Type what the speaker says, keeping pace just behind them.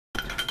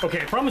Okay,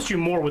 I promised you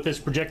more with this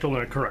projectile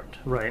and a current,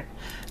 right?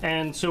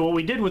 And so what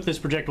we did with this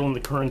projectile and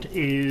the current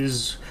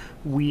is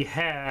we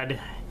had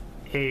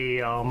a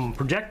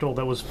projectile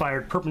that was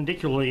fired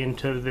perpendicularly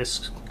into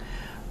this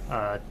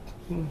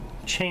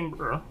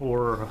chamber,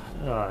 or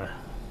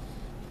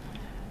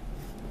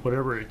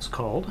whatever it's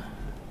called.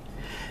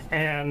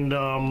 And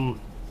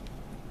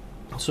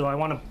so I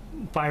want to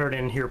fire it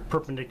in here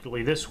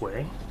perpendicularly this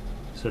way,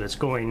 so that it's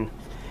going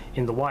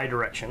in the y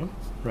direction,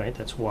 right?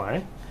 That's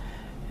y.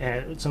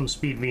 At some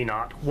speed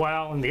v0,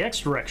 while in the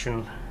x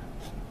direction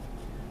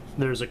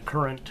there's a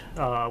current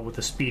with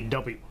a speed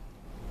w.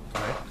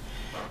 Right?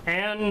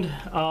 And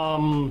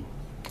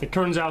it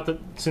turns out that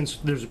since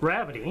there's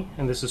gravity,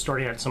 and this is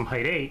starting at some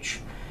height h,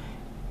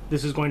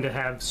 this is going to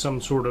have some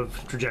sort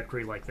of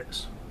trajectory like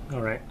this. All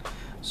right,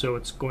 so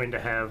it's going to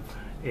have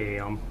a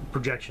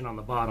projection on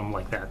the bottom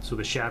like that, so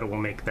the shadow will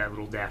make that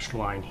little dashed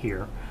line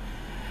here,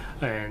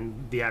 and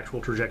the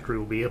actual trajectory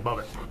will be above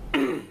it.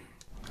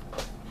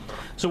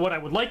 So what I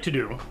would like to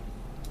do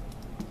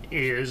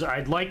is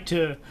I'd like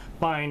to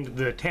find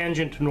the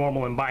tangent,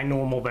 normal, and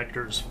binormal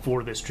vectors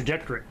for this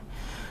trajectory.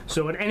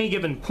 So at any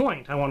given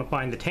point, I want to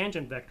find the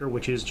tangent vector,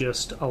 which is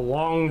just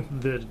along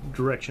the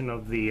direction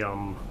of the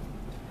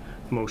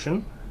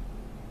motion.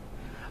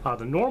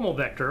 The normal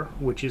vector,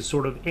 which is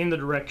sort of in the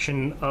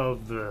direction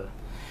of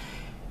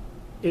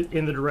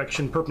in the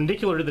direction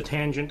perpendicular to the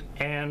tangent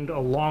and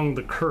along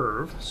the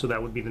curve, so that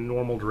would be the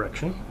normal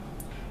direction.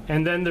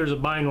 And then there's a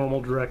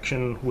binormal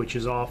direction, which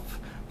is off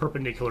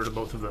perpendicular to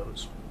both of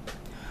those.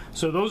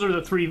 So those are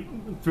the three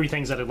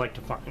things that I'd like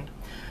to find.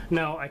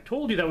 Now, I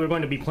told you that we were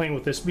going to be playing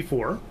with this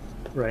before,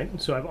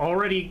 right? So I've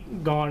already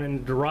gone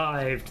and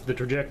derived the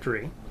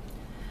trajectory,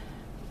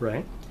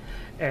 right?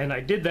 And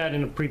I did that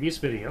in a previous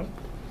video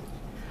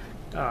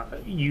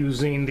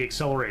using the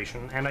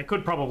acceleration. And I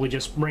could probably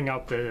just bring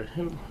out the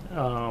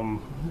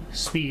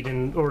speed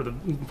or the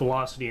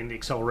velocity and the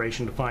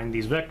acceleration to find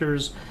these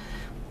vectors.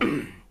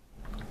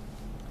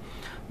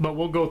 But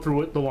we'll go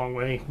through it the long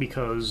way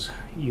because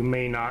you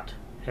may not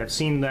have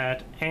seen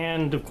that,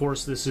 and of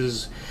course this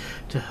is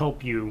to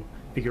help you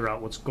figure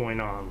out what's going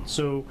on.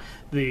 So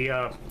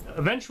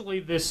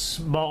eventually this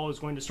ball is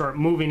going to start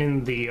moving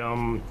in the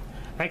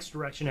x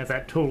direction at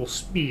that total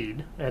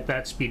speed, at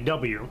that speed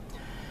w.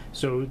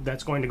 So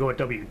that's going to go at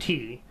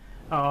wt.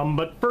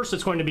 But first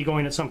it's going to be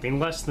going at something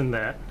less than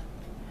that.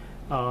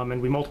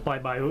 And we multiply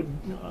by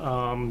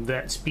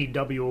that speed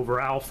w over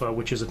alpha,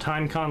 which is a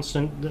time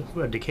constant,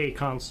 a decay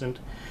constant,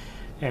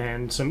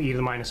 and some e to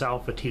the minus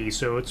alpha t.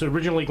 So it's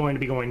originally going to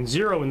be going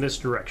 0 in this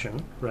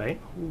direction, right?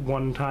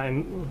 One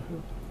time.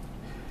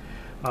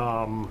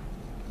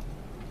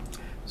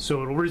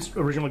 So it'll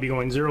originally be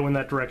going 0 in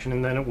that direction,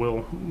 and then it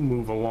will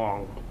move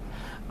along.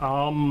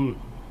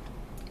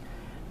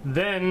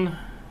 Then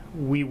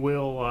we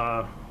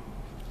will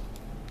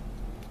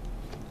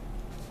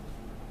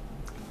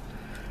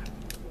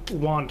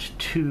want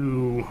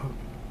to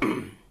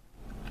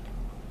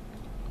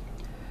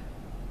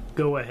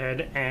go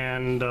ahead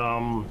and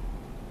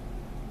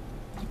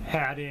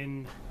add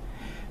in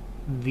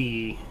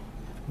the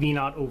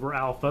v0 over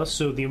alpha.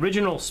 So the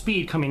original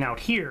speed coming out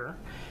here,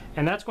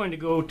 and that's going to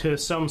go to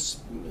some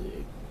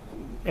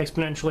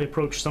exponentially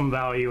approach some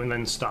value and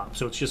then stop.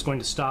 So it's just going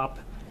to stop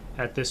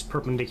at this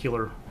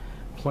perpendicular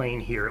plane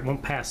here. It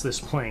won't pass this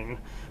plane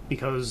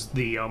because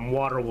the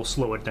water will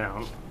slow it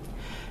down.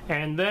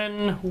 And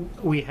then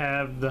we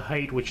have the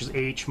height, which is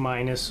h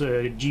minus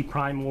g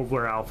prime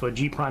over alpha.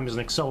 G prime is an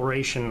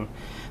acceleration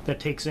that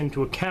takes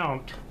into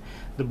account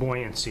the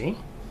buoyancy.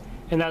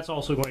 And that's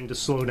also going to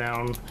slow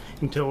down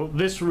until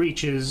this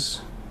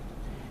reaches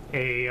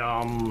a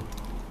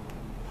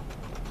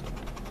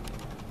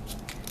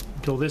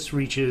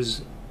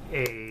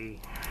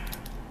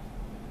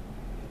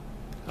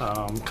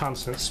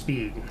constant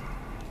speed.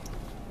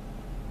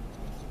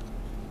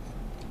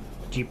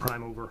 G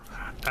prime over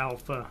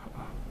alpha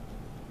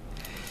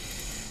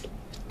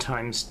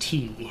times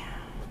t.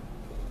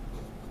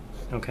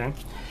 Okay,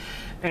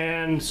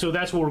 and so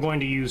that's what we're going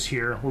to use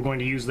here. We're going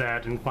to use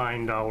that and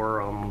find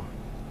our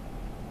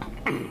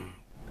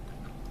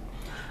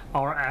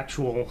our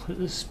actual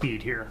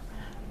speed here.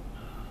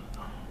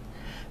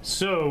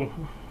 So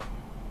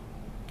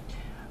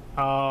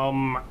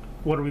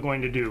what are we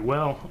going to do?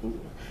 Well,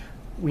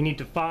 we need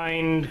to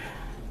find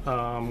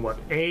what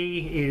A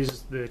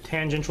is the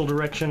tangential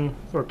direction,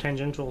 or a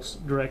tangential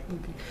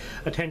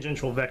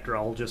vector.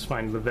 I'll just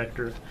find the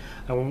vector.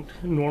 I won't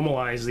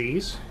normalize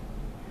these.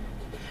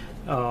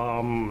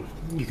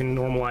 You can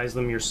normalize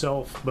them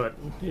yourself, but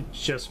it's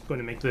just going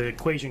to make the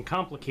equation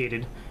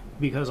complicated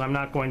because I'm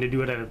not going to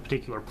do it at a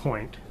particular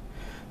point.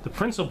 The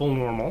principal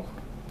normal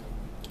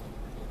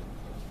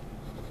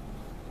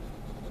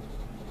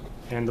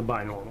and the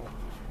binormal.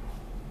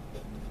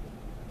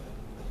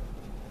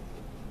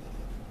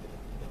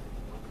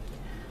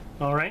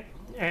 All right,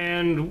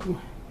 and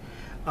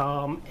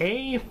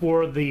A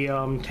for the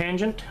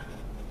tangent,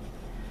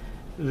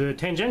 the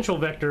tangential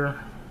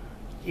vector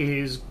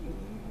is,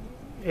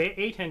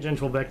 a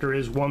tangential vector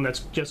is one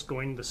that's just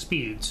going the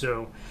speed.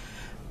 So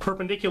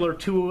perpendicular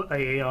to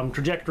a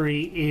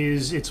trajectory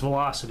is its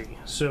velocity.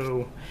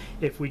 So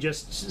if we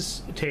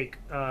just take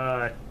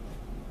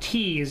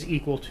t is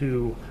equal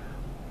to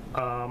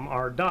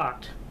r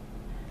dot,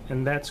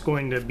 and that's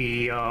going to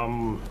be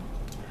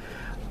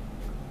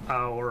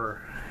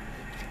our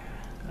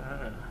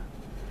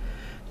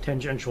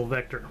tangential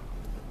vector.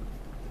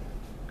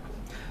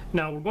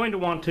 Now we're going to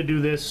want to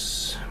do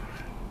this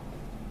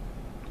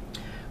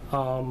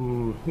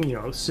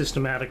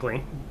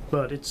systematically,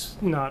 but it's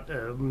not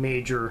a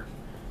major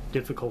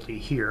difficulty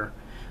here.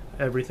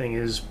 Everything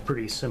is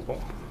pretty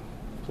simple.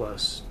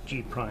 Plus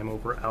g prime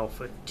over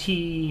alpha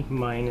t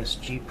minus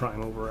g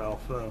prime over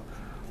alpha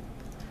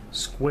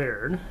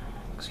squared.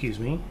 Excuse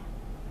me.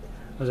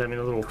 I was having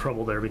a little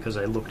trouble there because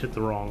I looked at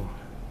the wrong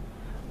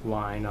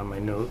line on my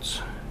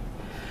notes.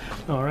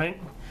 All right.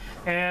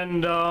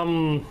 And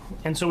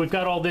so we've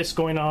got all this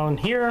going on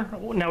here.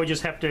 Now we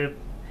just have to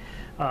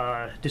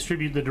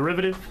distribute the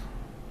derivative,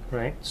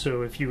 right?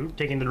 So if you're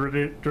taking the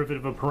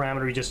derivative of a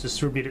parameter, you just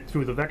distribute it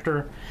through the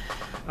vector.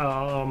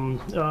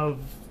 The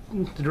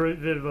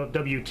derivative of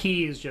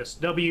wt is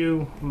just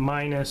w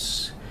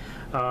minus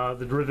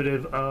the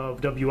derivative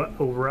of w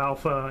over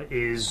alpha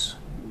is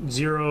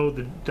 0.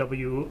 The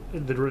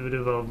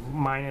derivative of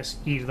minus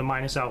e to the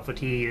minus alpha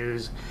t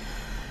is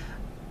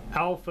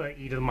alpha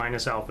e to the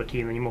minus alpha t,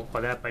 and then you multiply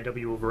that by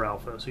w over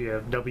alpha. So you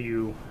have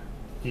w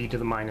e to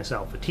the minus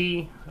alpha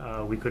t.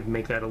 We could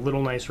make that a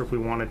little nicer if we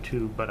wanted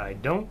to, but I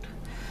don't.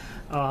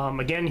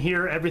 Again,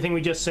 here, everything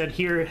we just said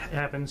here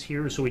happens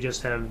here, so we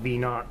just have v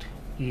naught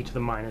e to the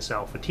minus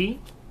alpha t.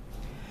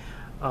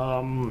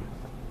 The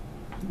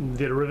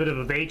derivative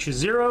of h is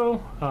 0.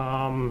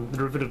 The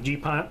derivative of g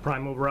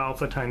prime over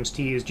alpha times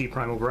t is g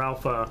prime over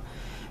alpha.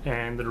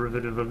 And the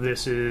derivative of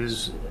this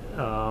is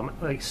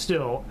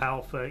still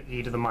alpha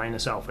e to the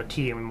minus alpha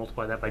t, and we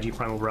multiply that by g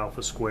prime over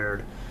alpha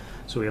squared.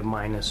 So we have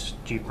minus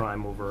g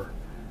prime over,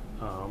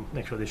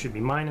 actually this should be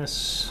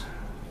minus,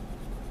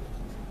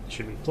 it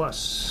should be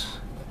plus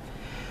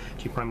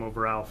g prime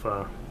over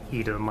alpha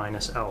e to the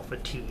minus alpha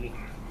t.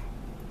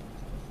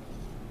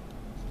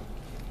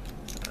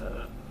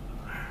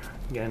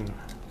 Again,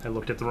 I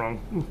looked at the wrong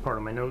part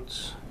of my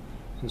notes,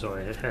 and so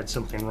I had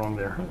something wrong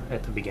there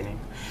at the beginning,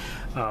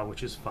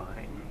 which is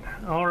fine.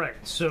 All right,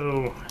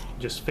 so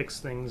just fix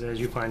things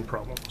as you find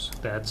problems.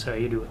 That's how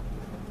you do it.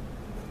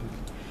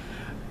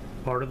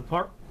 Part of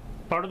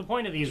the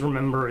point of these,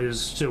 remember,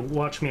 is to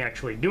watch me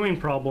actually doing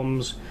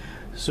problems,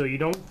 so you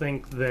don't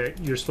think that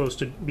you're supposed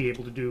to be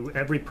able to do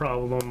every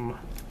problem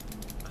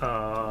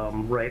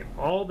right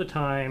all the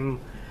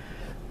time,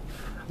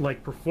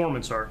 like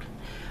performance art.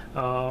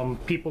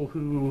 People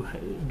who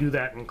do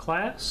that in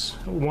class,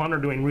 one, are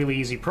doing really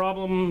easy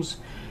problems,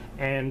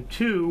 and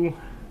two,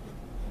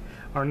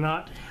 are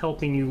not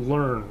helping you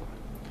learn.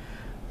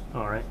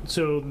 All right,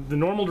 so the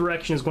normal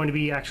direction is going to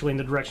be actually in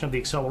the direction of the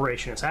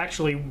acceleration. It's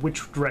actually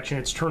which direction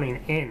it's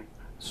turning in.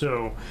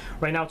 So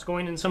right now it's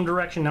going in some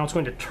direction, now it's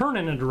going to turn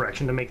in a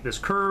direction to make this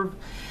curve.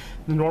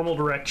 The normal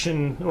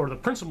direction, or the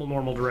principal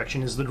normal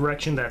direction, is the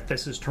direction that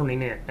this is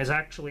turning in. It's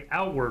actually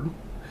outward,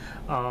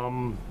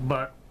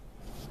 but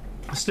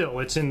still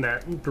it's in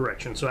that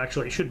direction. So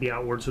actually it should be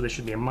outward, so this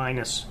should be a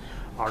minus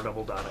r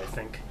double dot, I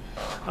think.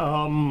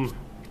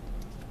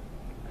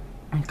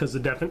 Because the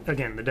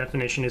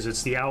definition is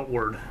it's the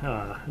outward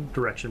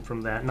direction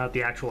from that, not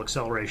the actual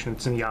acceleration.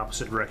 It's in the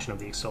opposite direction of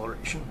the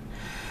acceleration.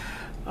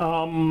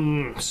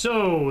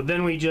 So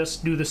then we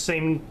just do the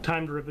same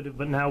time derivative,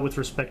 but now with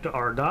respect to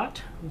r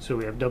dot. So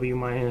we have w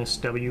minus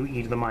w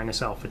e to the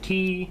minus alpha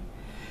t,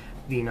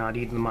 v naught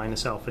e to the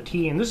minus alpha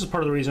t, and this is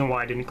part of the reason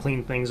why I didn't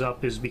clean things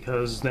up, is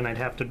because then I'd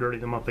have to dirty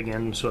them up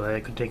again so that I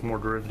could take more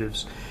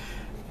derivatives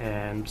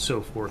and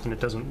so forth, and it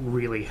doesn't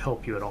really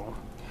help you at all.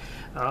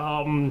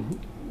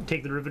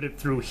 Take the derivative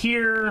through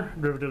here.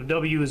 Derivative of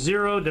w is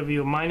 0.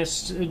 W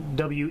minus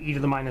w e to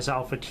the minus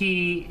alpha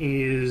t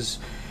is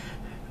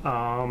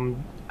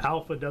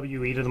alpha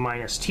w e to the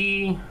minus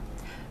t,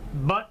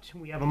 but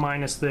we have a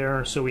minus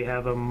there, so we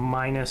have a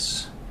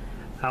minus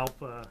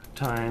alpha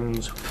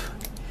times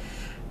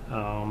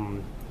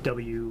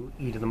w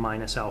e to the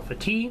minus alpha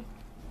t.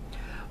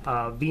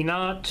 V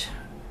naught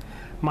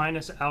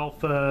minus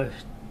alpha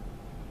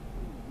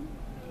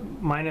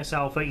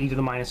e to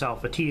the minus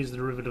alpha t is the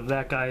derivative of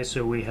that guy,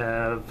 so we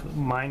have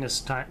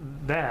minus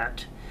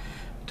that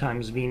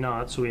times v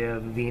naught, so we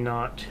have v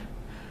naught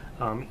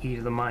e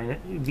to the minus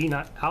v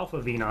naught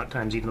alpha v naught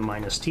times e to the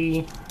minus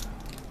t.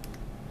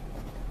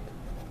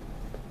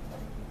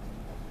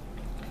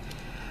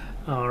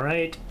 All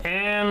right,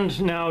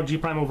 and now g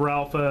prime over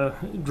alpha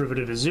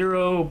derivative is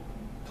 0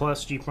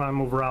 plus g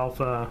prime over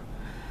alpha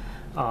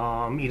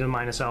e to the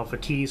minus alpha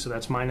t, so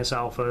that's minus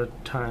alpha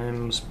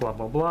times blah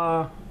blah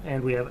blah,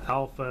 and we have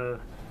alpha,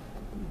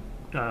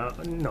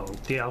 no,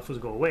 the alphas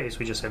go away, so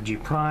we just have g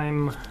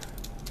prime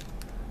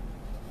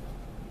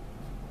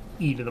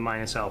e to the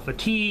minus alpha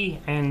t,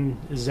 and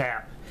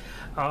zap.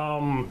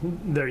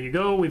 There you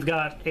go, we've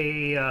got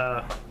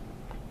a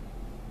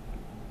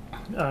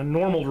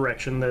normal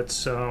direction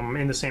that's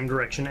in the same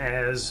direction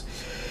as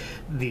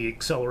the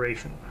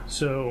acceleration.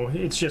 So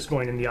it's just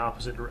going in the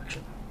opposite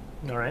direction.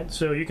 All right,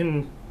 so you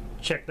can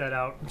check that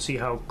out and see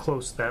how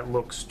close that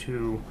looks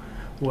to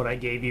what I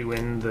gave you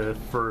in the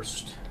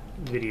first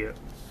video.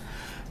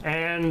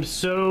 And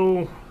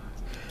so,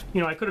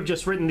 you know, I could have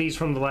just written these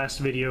from the last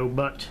video,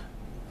 but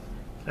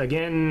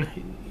again,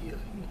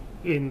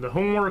 in the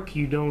homework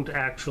you don't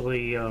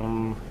actually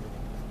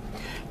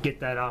get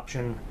that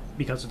option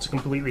because it's a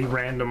completely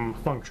random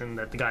function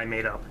that the guy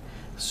made up.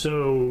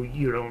 So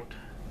you don't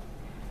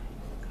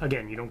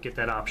get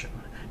that option.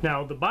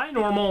 Now the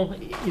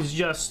binormal is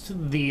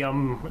just the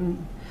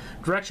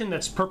direction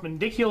that's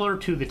perpendicular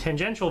to the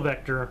tangential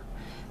vector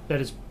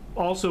that is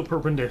also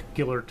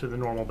perpendicular to the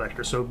normal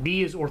vector. So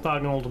B is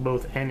orthogonal to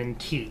both n and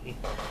t.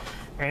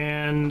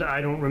 And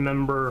I don't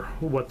remember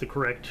what the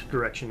correct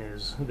direction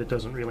is. That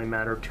doesn't really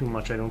matter too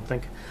much, I don't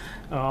think.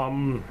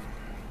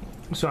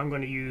 So I'm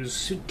going to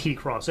use t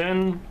cross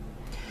n.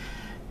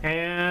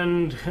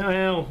 And,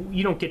 well,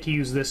 you don't get to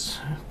use this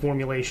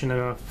formulation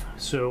enough,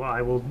 so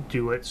I will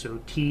do it. So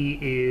t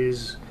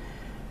is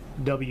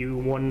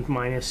w1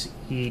 minus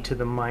e to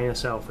the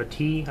minus alpha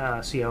t.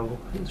 See how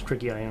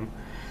tricky I am.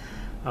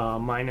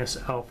 Minus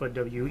alpha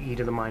w e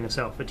to the minus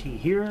alpha t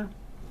here.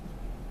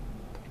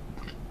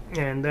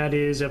 And that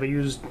is, I haven't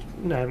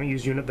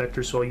used unit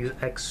vectors, so I'll use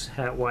x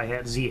hat, y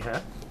hat, z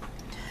hat.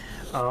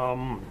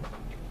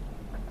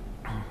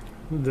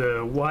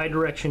 The y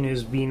direction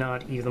is v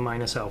naught e to the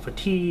minus alpha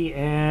t,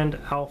 and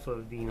alpha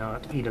v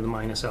naught e to the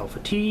minus alpha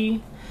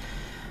t.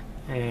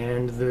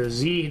 And the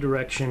z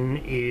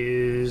direction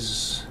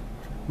is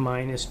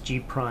minus g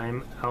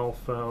prime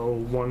alpha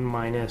 1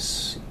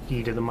 minus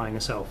e to the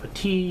minus alpha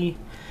t,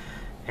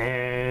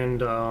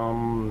 and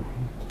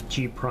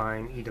g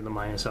prime e to the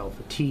minus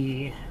alpha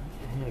t,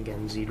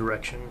 again z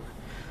direction.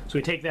 So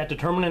we take that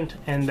determinant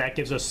and that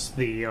gives us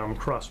the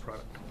cross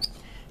product.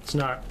 It's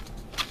not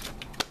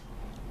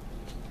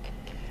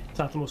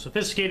the most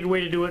sophisticated way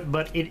to do it,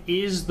 but it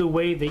is the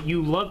way that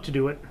you love to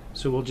do it,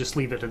 so we'll just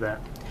leave it to that.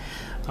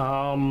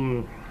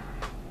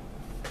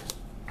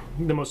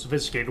 The most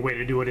sophisticated way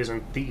to do it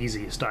isn't the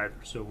easiest either,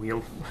 so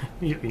we'll,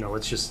 you know,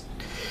 let's just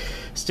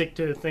stick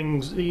to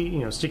things,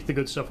 you know, stick to the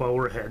good stuff while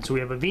we're ahead. So we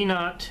have a v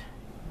naught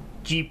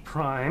g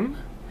prime.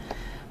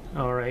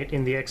 All right,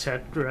 in the x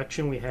hat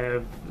direction we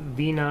have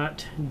v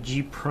naught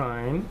g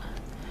prime,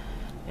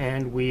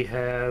 and we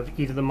have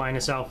e to the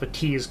minus alpha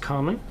t is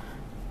common.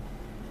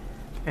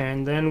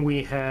 And then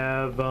we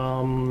have,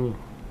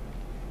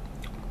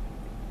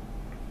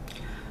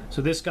 so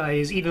this guy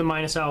is e to the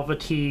minus alpha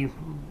t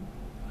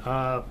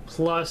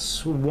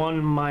plus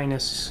 1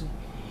 minus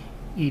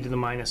e to the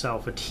minus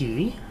alpha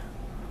t.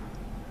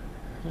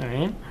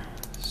 Alright,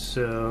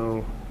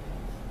 so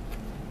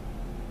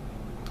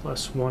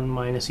plus 1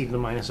 minus e to the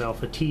minus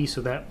alpha t,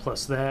 so that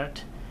plus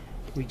that,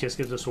 just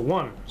gives us a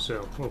 1.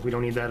 So well, we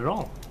don't need that at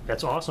all.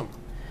 That's awesome.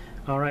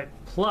 Alright,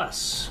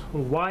 plus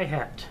y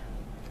hat.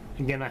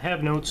 Again, I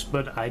have notes,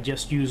 but I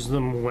just use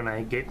them when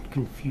I get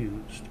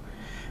confused,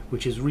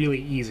 which is really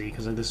easy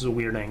because this is a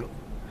weird angle.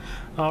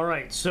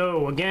 Alright,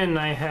 so again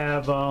I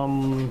have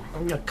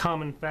a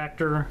common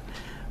factor,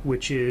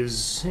 which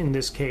is, in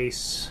this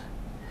case,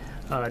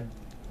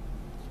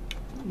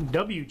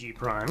 wg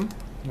prime,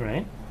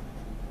 right?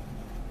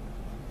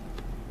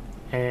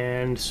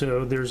 And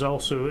so there's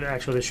also,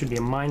 actually there should be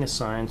a minus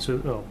sign,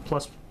 so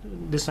plus,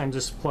 this times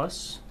this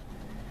plus,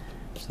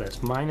 so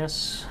that's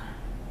minus.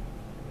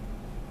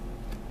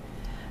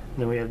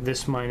 Then we have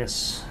this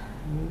minus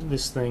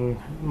this thing,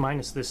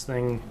 minus this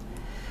thing.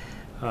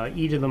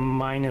 E to the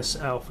minus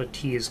alpha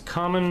t is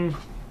common,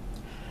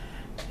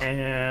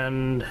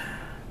 and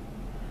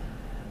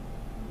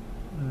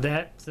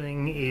that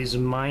thing is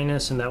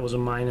minus, and that was a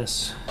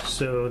minus,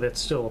 so that's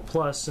still a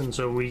plus, and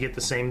so we get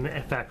the same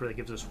factor that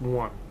gives us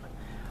 1.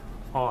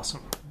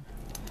 Awesome.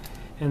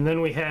 And then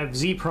we have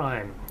z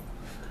prime.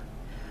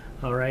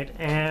 Alright,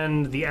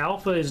 and the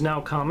alpha is now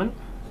common,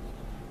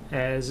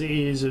 as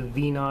is a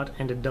v naught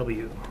and a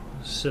w.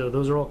 So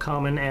those are all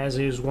common, as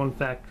is one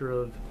factor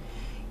of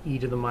e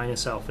to the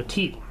minus alpha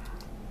t.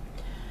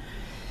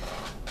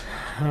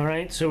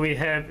 Alright, so we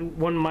have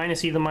 1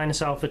 minus e to the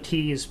minus alpha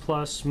t is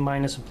plus,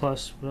 minus a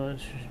plus,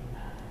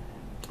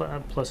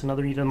 plus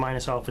another e to the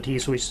minus alpha t,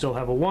 so we still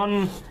have a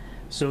 1.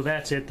 So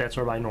that's it, that's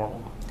our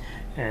binormal.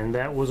 And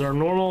that was our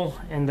normal,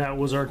 and that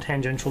was our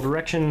tangential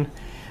direction.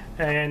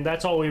 And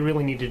that's all we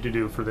really needed to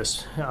do for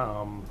this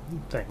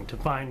thing, to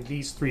find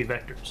these 3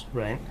 vectors,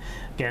 right?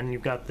 Again,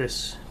 you've got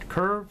this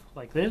curve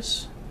like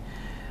this.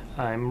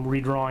 I'm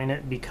redrawing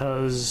it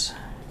because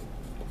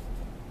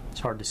it's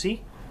hard to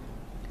see.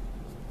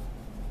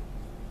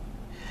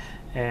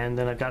 And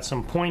then I've got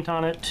some point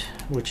on it,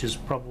 which is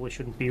probably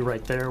shouldn't be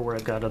right there where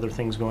I've got other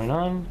things going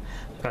on.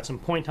 I've got some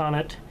point on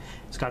it.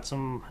 It's got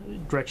some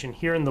direction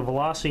here in the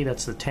velocity.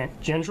 That's the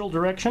tangential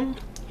direction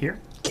here.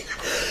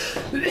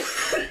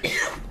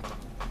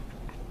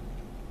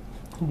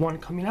 One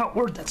coming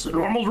outward, that's the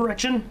normal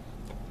direction.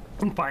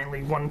 And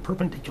finally, one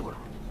perpendicular.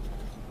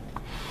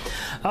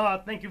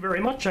 Thank you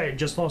very much. I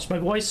just lost my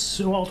voice,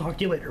 so I'll talk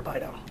to you later. Bye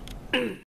now.